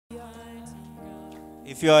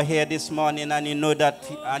If you are here this morning and you know that,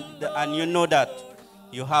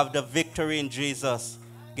 you have the victory in Jesus,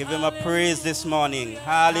 give him a praise this morning.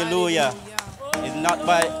 Hallelujah. It's not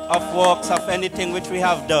by of works of anything which we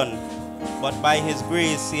have done, but by his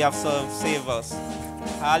grace he has saved us.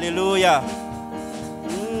 Hallelujah.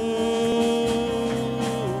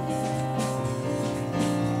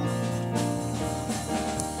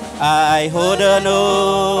 I heard an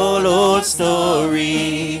old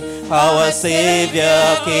story, how a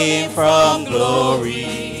Savior came from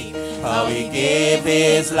glory, how he gave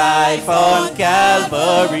his life on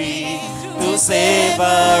Calvary to save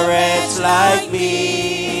a wretch like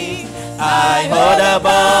me. I heard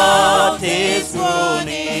about his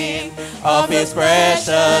groaning, of his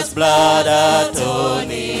precious blood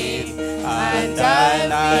atoning, and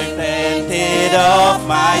I repented of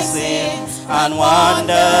my sin and won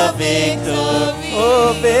the victory.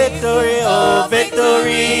 Oh victory, oh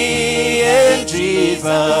victory in Jesus,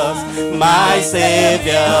 my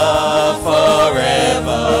Savior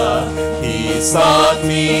forever. He sought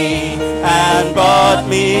me and bought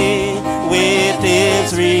me with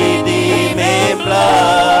his redeeming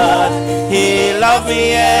blood. He loved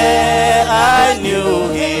me and I knew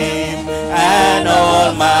him, and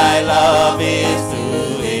all my love is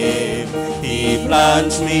to him. He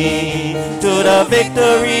plunged me to the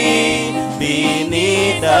victory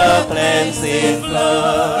beneath the cleansing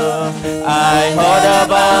flood. I heard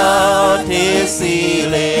about his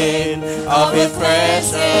sealing, of his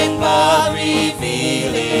precious blood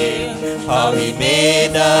revealing, how he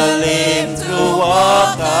made the lame to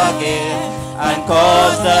walk again and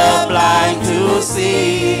caused the blind to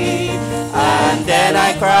see. And then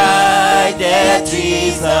I cried, dear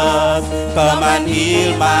Jesus, come and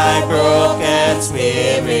heal my broken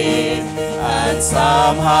spirit. And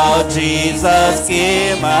somehow Jesus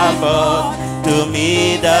came above to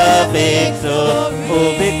me the victory.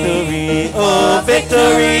 Oh victory, oh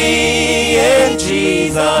victory in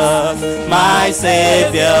Jesus, my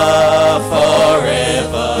Savior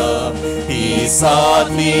forever. He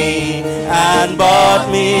sought me and bought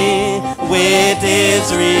me with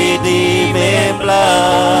his redeeming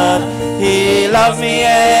blood. He loved me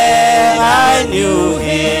and I knew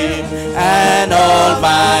him, and all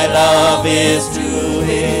my love is to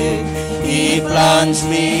him. He plunged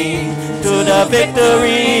me to the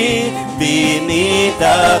victory beneath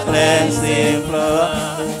the cleansing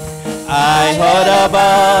flood. I heard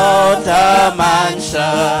about a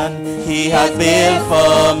mansion he had built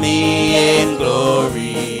for me in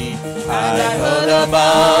glory. I heard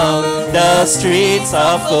about the streets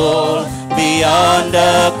of gold beyond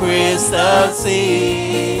the crystal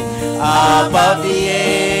sea, about the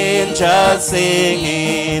angels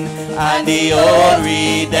singing and the old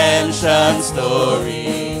redemption story.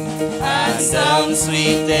 And some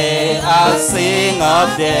sweet day I'll sing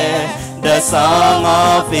up there the song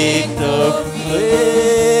of victory.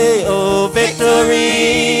 Oh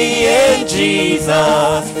victory in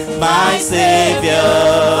Jesus, my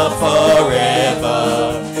Savior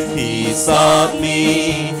forever. He sought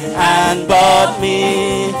me and bought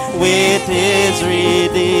me with his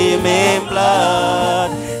redeeming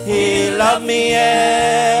blood. He loved me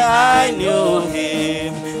and I knew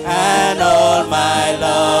him, and all my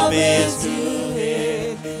love is to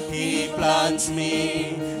him. He plunged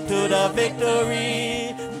me to the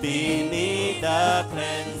victory beneath the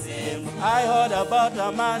cleansing. I heard about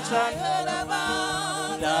the mansion,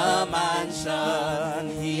 the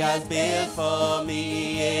mansion he has built for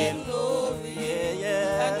me in glory.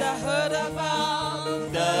 Yeah. And I heard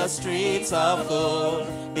about the streets of gold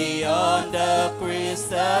beyond the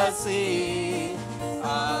crystal sea,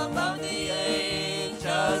 about the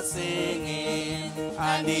angels singing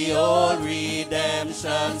and the old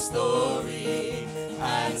redemption story.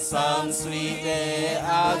 And some sweet day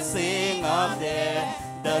I'll sing up there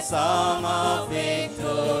the song of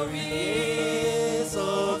victory.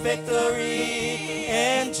 So victory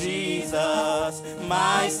in Jesus,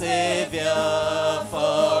 my Savior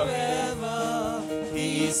forever.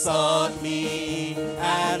 He sought me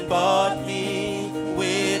and bought me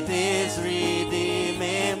with his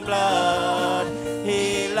redeeming blood.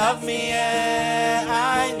 He loved me and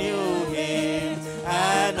I knew him,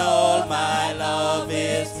 and all my love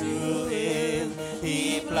is through him.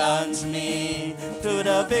 He plunged me to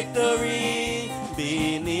the victory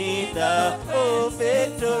beneath the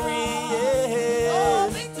victory. Yeah. Oh,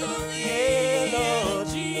 victory, yeah, Lord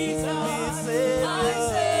Jesus, my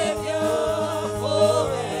Savior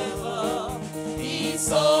forever. He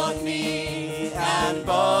sought me and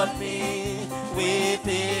bought me with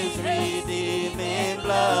his redeeming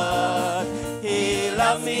blood. He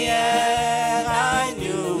loved me and I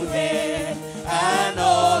knew him, and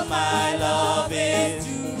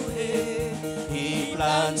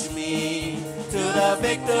the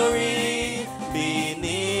victory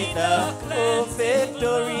beneath the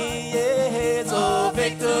victory, yes, oh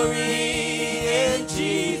victory in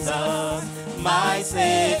Jesus, my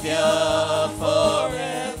Savior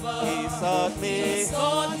forever. He sought me,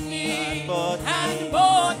 and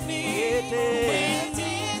bought me with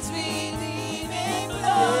His redeeming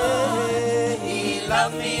blood. He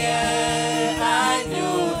loved me and I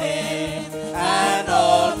knew Him, and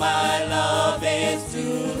all my love is to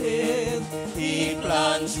Him. He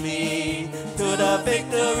plunged me to the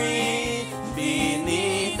victory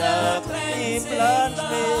beneath the He plunged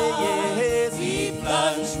me, yes, He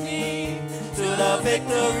plunged me to the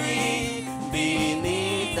victory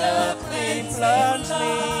beneath the He plunged me,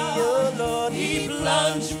 oh Lord, He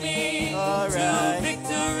plunged me to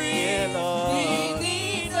victory, yeah, Lord.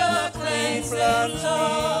 Beneath the cleansing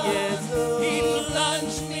blood. Yes, oh. He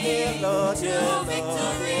plunged me, yeah, Lord, to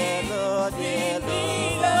victory, yeah, Lord, yeah,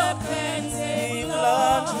 beneath the cleansing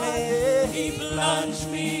blood. He plunged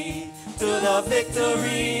me to the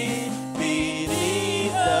victory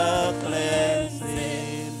beneath the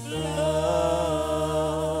cleansing blood.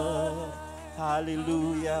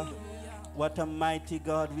 Hallelujah. What a mighty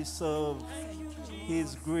God we serve.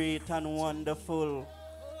 He's great and wonderful.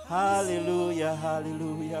 Hallelujah,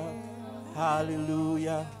 hallelujah,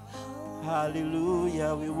 hallelujah,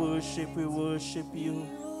 hallelujah. We worship you.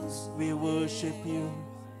 We worship you.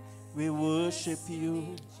 We worship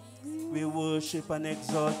you. We worship and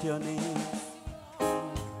exalt your name.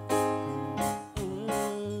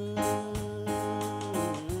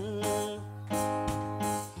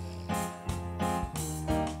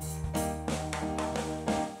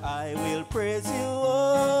 I will praise you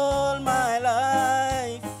all my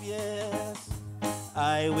life, yes.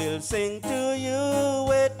 I will sing to you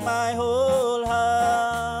with my whole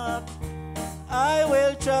heart. I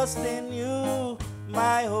will trust in you,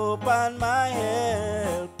 my hope and my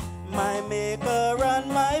help, my maker and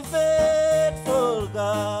my faithful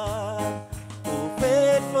God. Oh,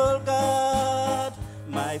 faithful God,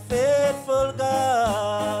 my faithful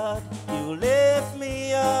God, you lift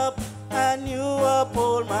me up and you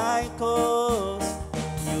uphold my cause.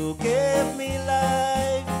 You gave me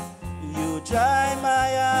life, you dry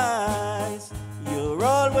my eyes, you're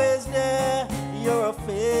always there, you're a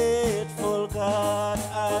faithful God.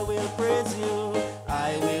 I will praise you,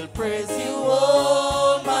 I will praise you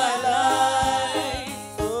all my life.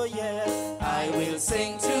 Oh yes, I will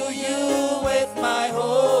sing to you with my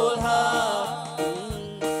whole heart.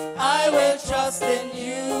 I will trust in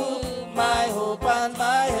you, my hope and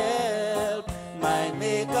my help, my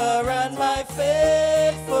maker and my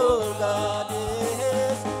faithful God.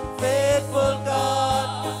 Yes, faithful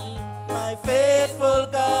God, my faithful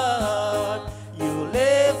God, you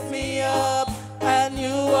lift me up and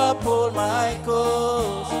you uphold my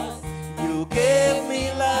cause. You gave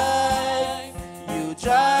me life, you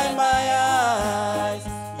dry my eyes,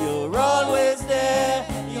 you're always there,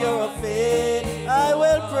 you're a faith. I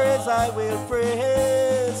will praise, I will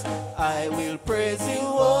praise, I will praise you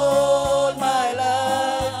all my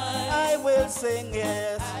life. I will sing,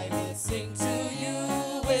 yes, I will sing to you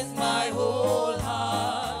with my whole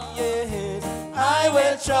heart. Yes, I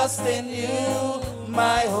will trust in you,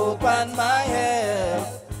 my hope and my help,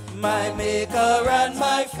 my maker and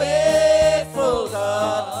my faithful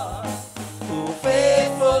God. Oh,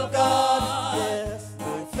 faithful God, yes,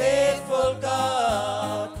 oh, faithful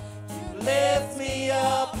God, you lift me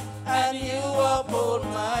up and you uphold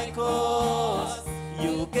my cause.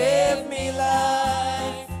 You gave me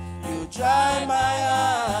life, you dry my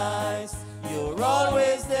eyes, you're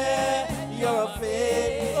always there, you're a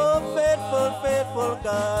faithful, oh, faithful, faithful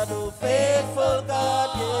God, oh, faithful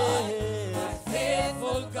God, yes.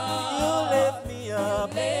 Faithful God, you lift me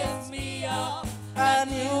up,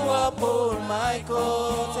 and you uphold my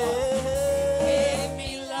cause. Give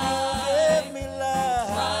me life,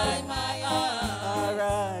 dry my eyes.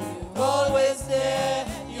 Alright, always there,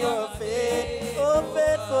 you're faithful, oh,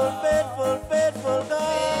 faithful, faithful, faithful God.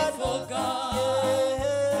 Faithful God,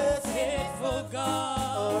 yes, faithful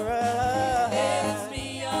God. Alright, lift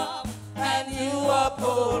me up, and you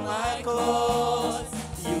uphold my cause.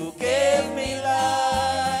 You gave me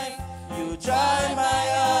life, you dry my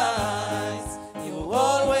eyes, you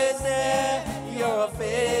always there, you're a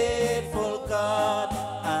faithful God,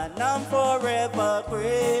 and I'm forever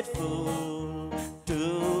grateful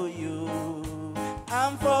to you.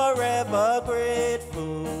 I'm forever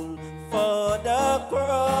grateful for the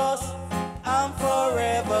cross. I'm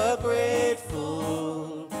forever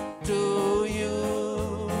grateful to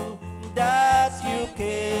you that you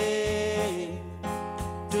came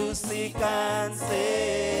to seek and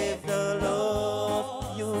save the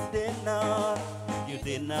lost. You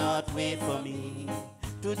not wait for me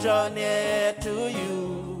to draw near to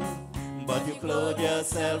you, but you clothe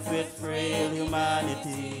yourself with frail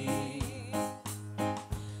humanity.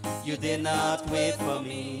 You did not wait for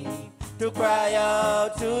me to cry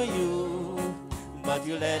out to you, but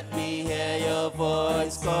you let me hear your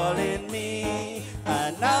voice calling me,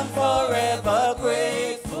 and I'm forever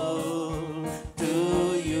grateful to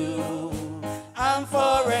you. I'm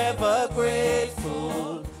forever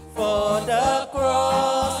grateful for the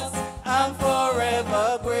cross. I'm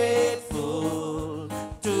forever grateful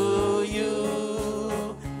to you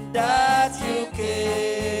that you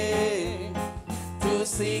came to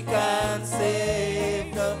seek and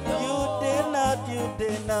save the.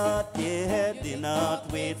 Did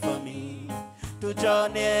not wait for me to draw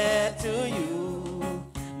near to you,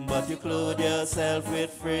 but you clothe yourself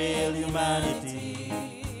with frail humanity.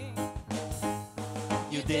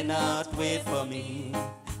 You did not wait for me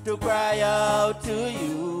to cry out to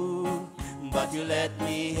you, but you let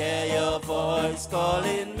me hear your voice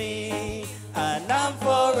calling me, and I'm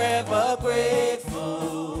forever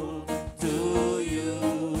grateful to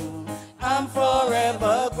you. I'm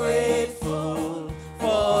forever grateful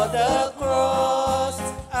for the cross.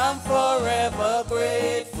 I'm forever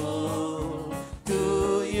grateful to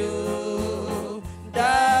you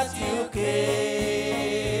that you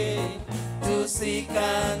came to seek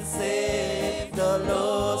and save the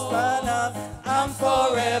lost. And I'm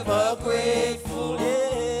forever grateful to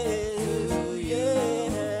you.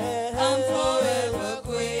 I'm forever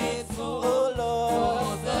grateful, oh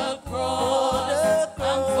Lord, for the cross.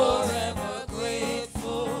 I'm forever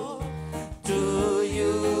grateful to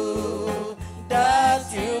you that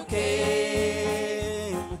you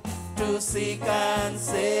came to seek and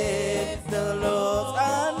save the lost.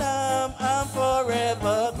 And I'm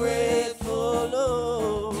forever grateful,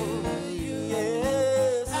 oh, to you.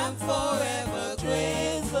 Yes, I'm forever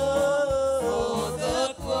grateful for the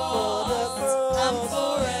cross. I'm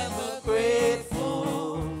forever grateful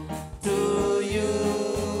to you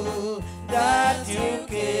that you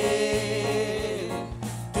came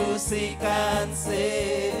to seek and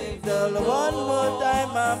save the Lord. One more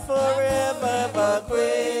time, I'm forever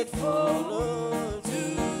grateful, Lord, to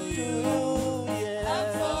you. Yeah. I'm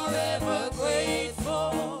forever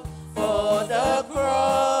grateful for the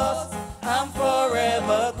cross. I'm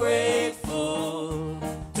forever grateful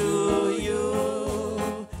to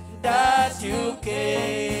you that you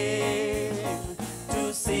came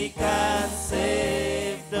to seek and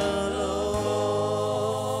save the lost.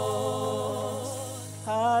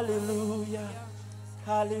 Hallelujah.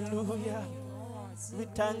 Hallelujah. We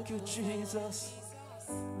thank you, Jesus.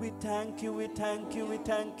 We thank you, we thank you, we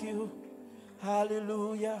thank you.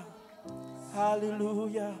 Hallelujah.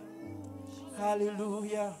 Hallelujah.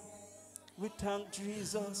 Hallelujah. We thank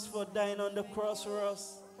Jesus for dying on the cross for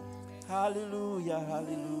us. Hallelujah.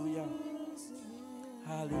 Hallelujah.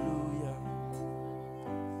 Hallelujah.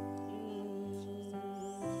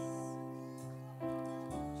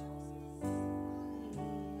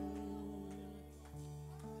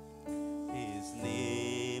 His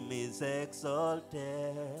name is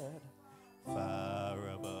exalted far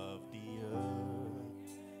above the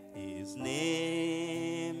earth. His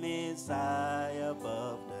name is high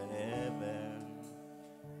above the heaven.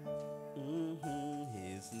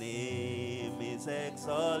 His name is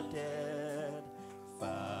exalted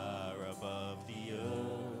far above the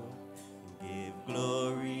earth. Give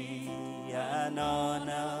glory and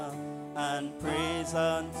honor and praise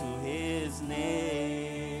unto his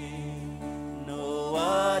name. No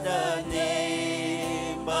other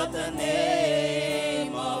name but the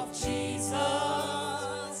name of Jesus.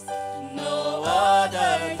 No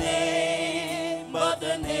other name but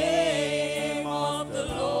the name of the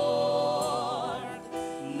Lord.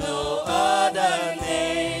 No other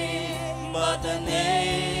name but the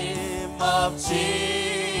name of Jesus.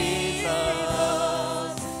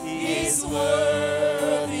 He is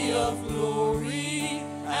worthy of glory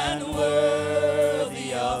and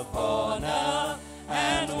worthy of honor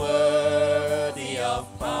and worthy of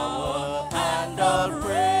power and all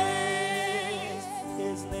praise.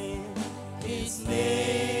 His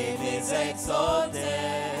name is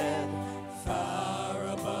exalted far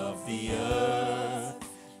above the earth.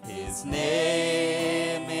 His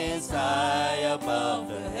name is high above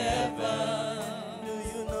the heaven. Do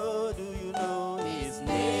you know his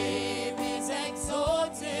name is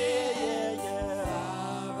exalted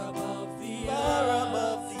far above the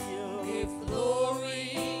earth. Give glory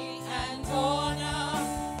and honor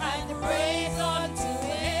and praise unto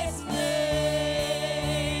his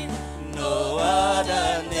name. No other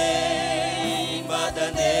name but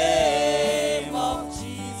the name of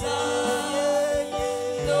Jesus.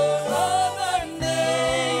 No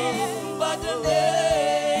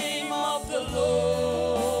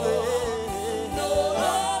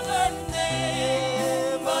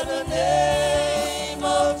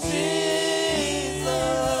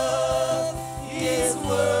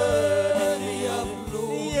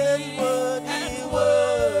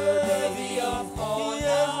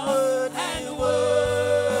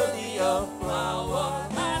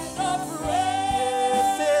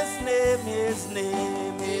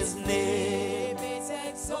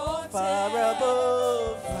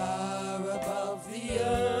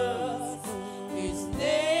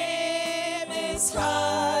is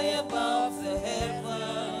high above the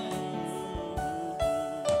heavens.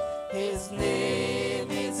 His name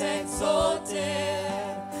is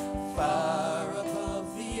exalted far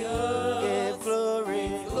above the earth. Give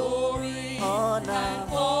glory, honor,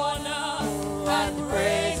 and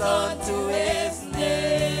praise unto his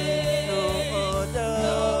name. No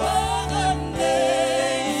other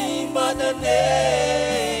name but the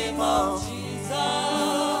name of Jesus.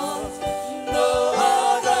 No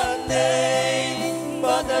other name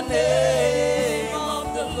but the name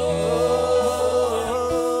of the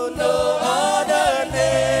Lord. No other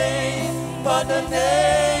name but the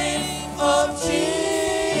name of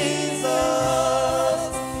Jesus.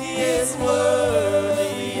 He is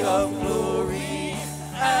worthy of glory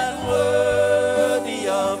and worthy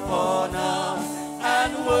of honor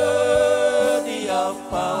and worthy of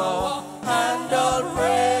power and all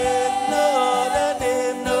praise. No other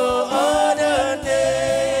name, no other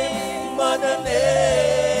name but the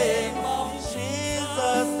name of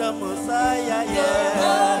Jesus the Messiah. Yeah.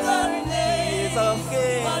 He is our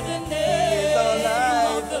King, He is our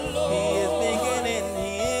life, He is beginning, He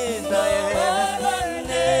is the end.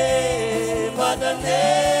 Name but the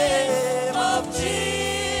name of Jesus.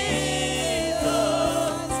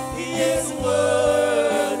 He is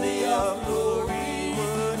worthy of glory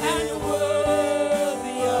and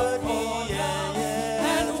worthy of honor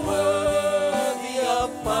and worthy of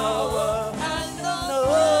power. And no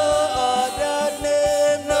other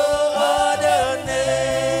name, no other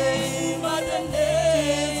name but the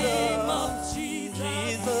name of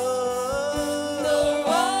Jesus. No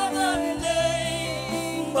other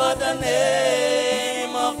name but the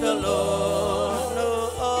name of the Lord. No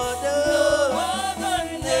other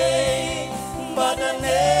name but the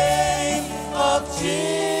name of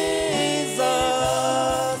Jesus.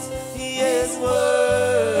 He is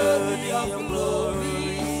worthy of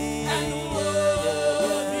glory and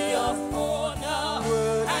worthy of honor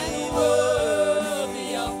and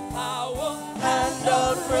worthy of power and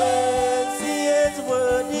all praise. He is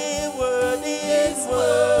worthy, worthy is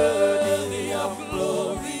worthy of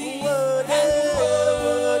glory,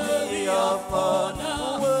 worthy of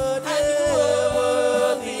honor,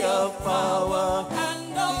 worthy of power.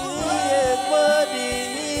 And he is worthy,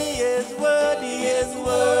 he is worthy, is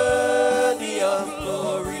worthy of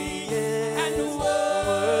glory and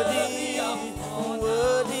worthy of honor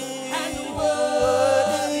and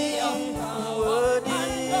worthy of power and worthy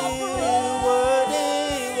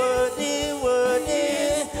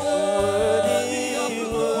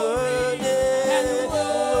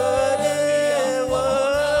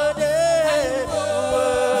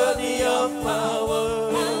of power.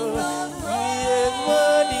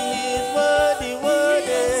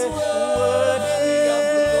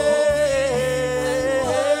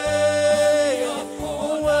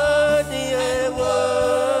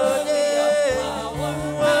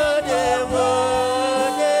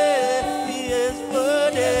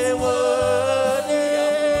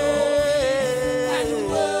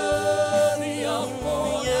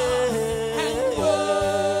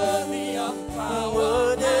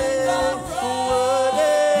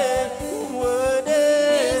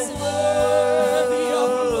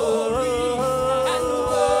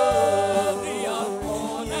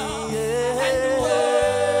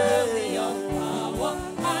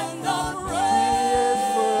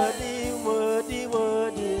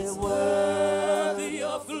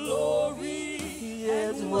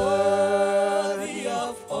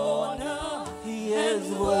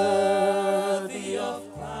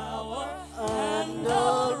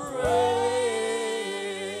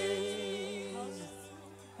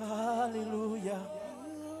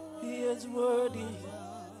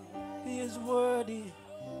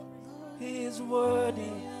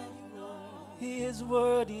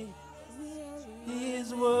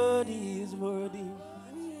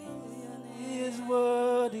 He is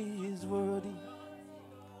worthy,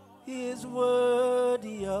 he is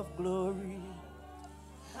worthy of glory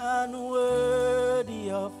and worthy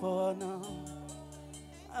of honor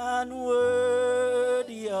and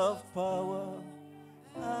worthy of power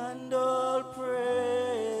and all praise.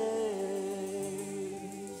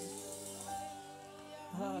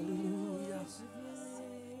 Hallelujah.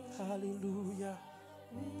 Hallelujah.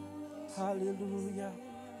 Hallelujah.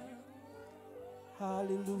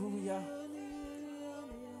 Hallelujah.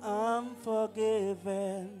 I'm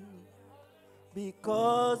forgiven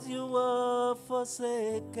because you were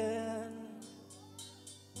forsaken.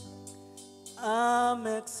 I'm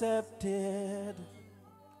accepted.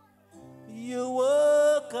 You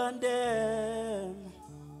were condemned.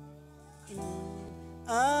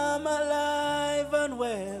 I'm alive and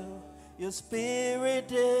well. Your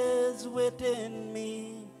spirit is within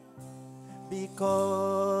me,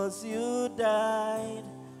 because you died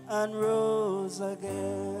and rose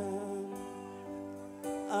again.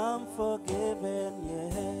 I'm forgiven,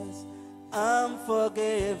 yes, I'm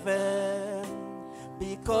forgiven,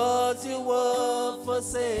 because you were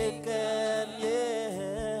forsaken,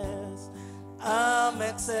 yes. I'm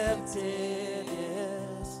accepted,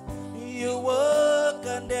 yes, you were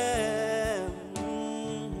condemned.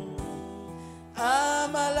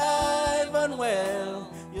 I'm alive and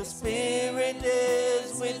well, your spirit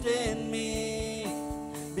is within me,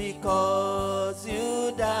 because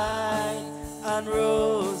you died and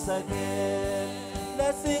rose again.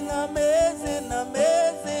 Let's sing amazing,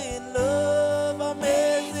 amazing love,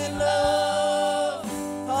 amazing love.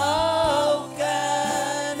 How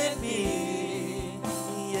can it be,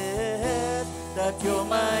 yes, that you're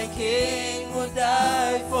my King who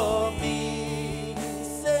died for me?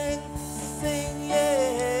 Sing, sing,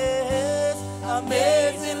 yes,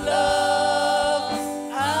 amazing love.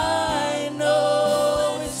 I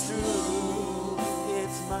know it's true.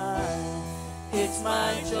 It's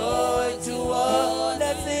my joy to all.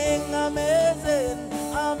 Let's sing amazing,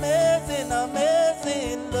 amazing,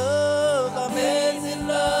 amazing love, amazing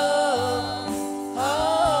love.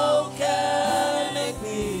 How can it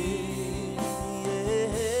be,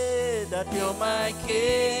 yeah, that you're my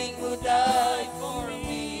King who died for me?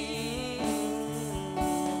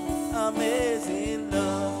 Amazing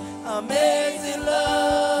love, amazing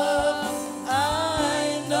love.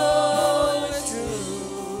 I know it's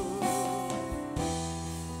true.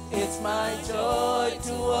 It's my joy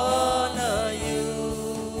to honor you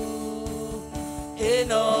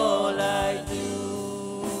in all I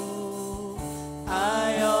do.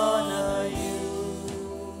 I honor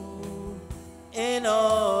you in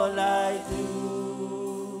all I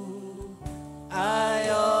do. I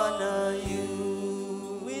honor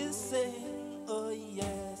you. We sing, oh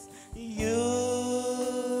yes, you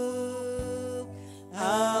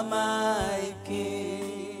are my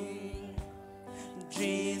King.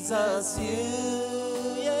 Jesus,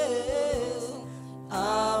 you, yes,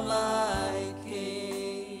 are my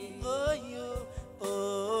King.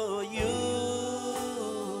 Oh, you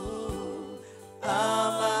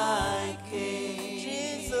are my King.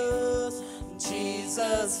 Jesus,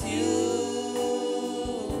 Jesus, you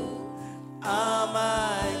are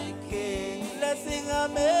my King. Let's sing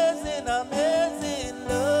amazing, amazing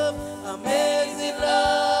love, amazing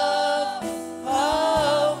love.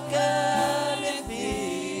 How can it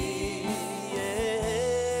be,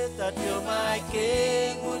 yes, that you're my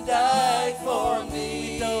King who died for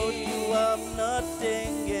me? Without you I'm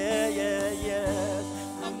nothing, yeah, yeah, yeah.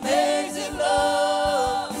 Amazing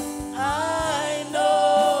love, I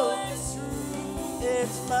know it's true.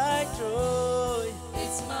 It's my joy.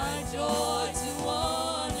 It's my joy to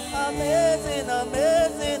honor you. Amazing,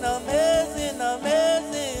 amazing, amazing,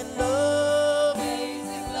 amazing love.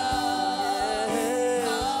 Amazing love. Yes.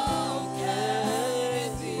 How can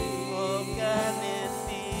it be? How can it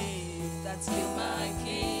be that you're my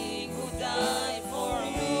King who died for me?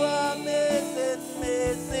 You are amazing,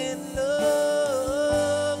 amazing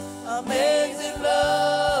love. Amazing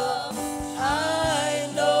love. I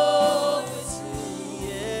know it's true.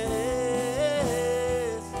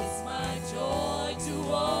 Yes. It's my joy to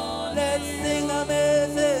honor. Let's sing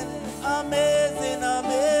amazing, amazing,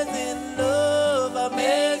 amazing love,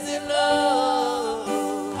 amazing love.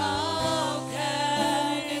 How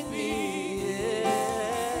can it be,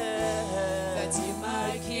 yes, that you're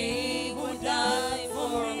my King who died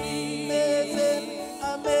for me? Amazing,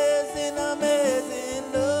 amazing, amazing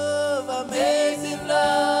love, amazing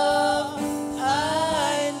love.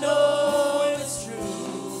 I know it's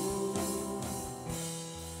true.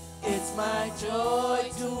 It's my joy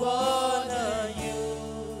to honor you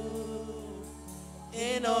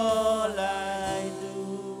in all I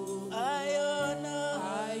do. I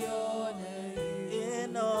honor you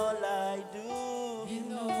in all I do.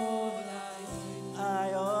 In all I do.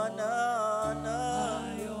 I honor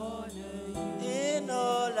you in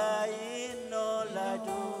all I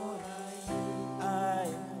do. I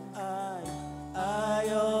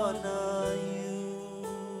honor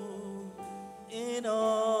you in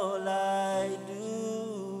all I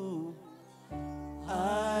do.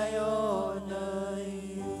 I honor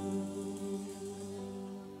you.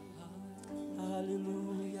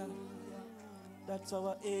 Hallelujah. That's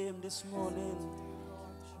our aim this morning,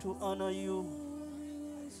 to honor you.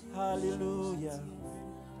 Hallelujah.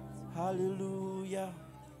 Hallelujah.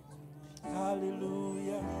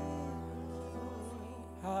 Hallelujah.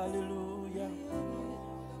 Hallelujah.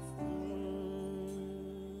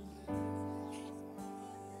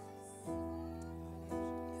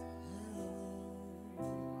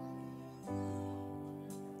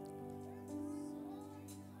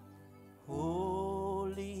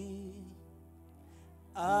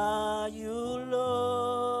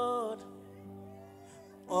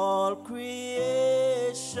 All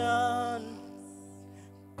creation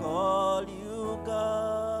call you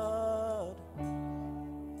God.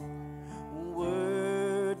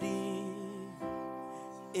 Worthy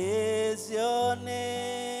is your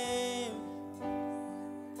name.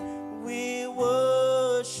 We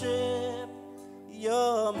worship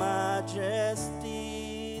your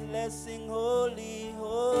majesty. Let's sing holy,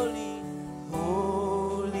 holy,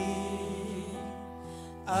 holy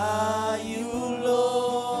are you,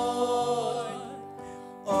 Lord.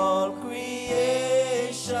 All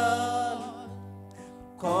creation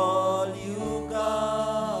call you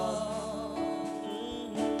God.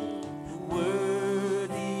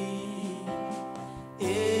 Worthy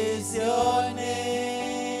is your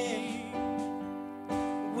name.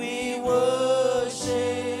 We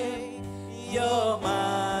worship your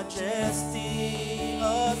majesty.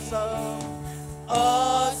 Awesome,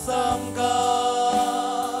 awesome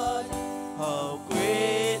God, how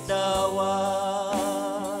great thou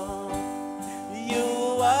art.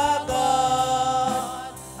 You are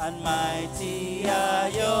God, and mighty are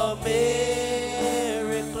your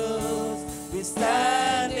miracles. We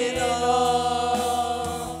stand in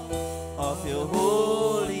awe of your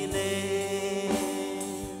holy name.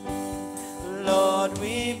 Lord,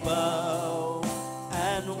 we bow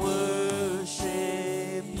and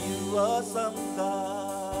worship you, awesome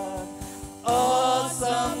God,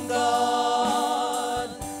 awesome God,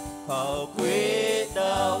 how great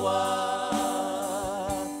thou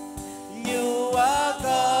art. You are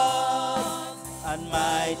God, and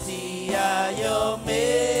mighty are your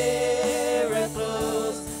miracles.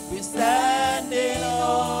 We stand in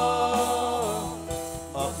awe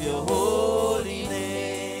of your holy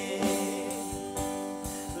name.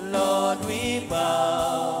 Lord, we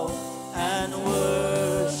bow and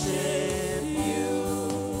worship you.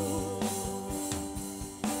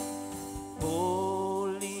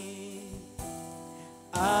 Holy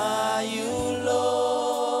are you,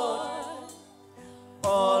 Lord.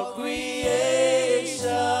 All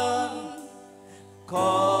creation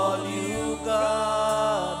call you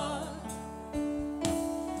God.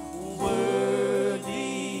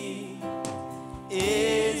 Worthy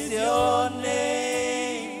is your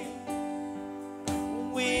name.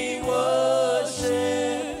 We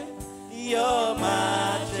worship your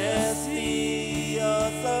majesty.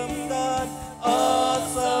 Awesome God,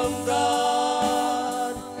 awesome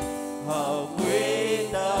God, how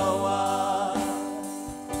great thou art.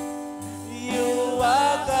 You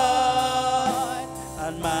are God,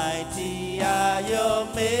 and mighty are your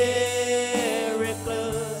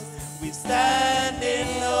miracles. We stand in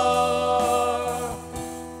awe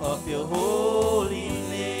of your holy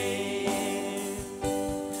name.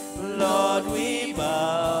 Lord, we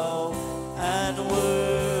bow and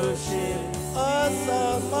worship.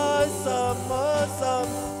 Awesome, awesome, awesome,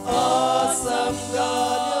 awesome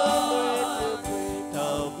God, you're great,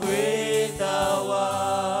 how great thou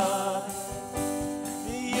art.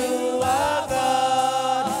 You are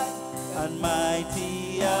God, and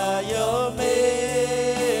mighty are your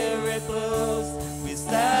miracles. We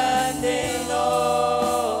stand in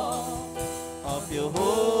awe of your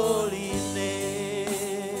holy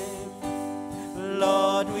name.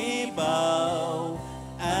 Lord, we bow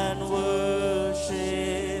and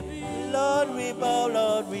worship. Lord, we bow,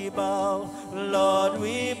 Lord, we bow, Lord,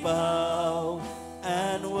 we bow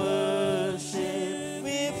and worship.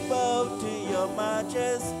 We bow to your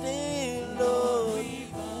majesty, Lord.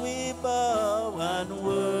 We bow and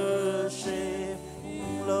worship.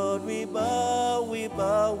 Lord, we bow, we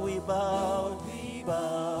bow, we bow.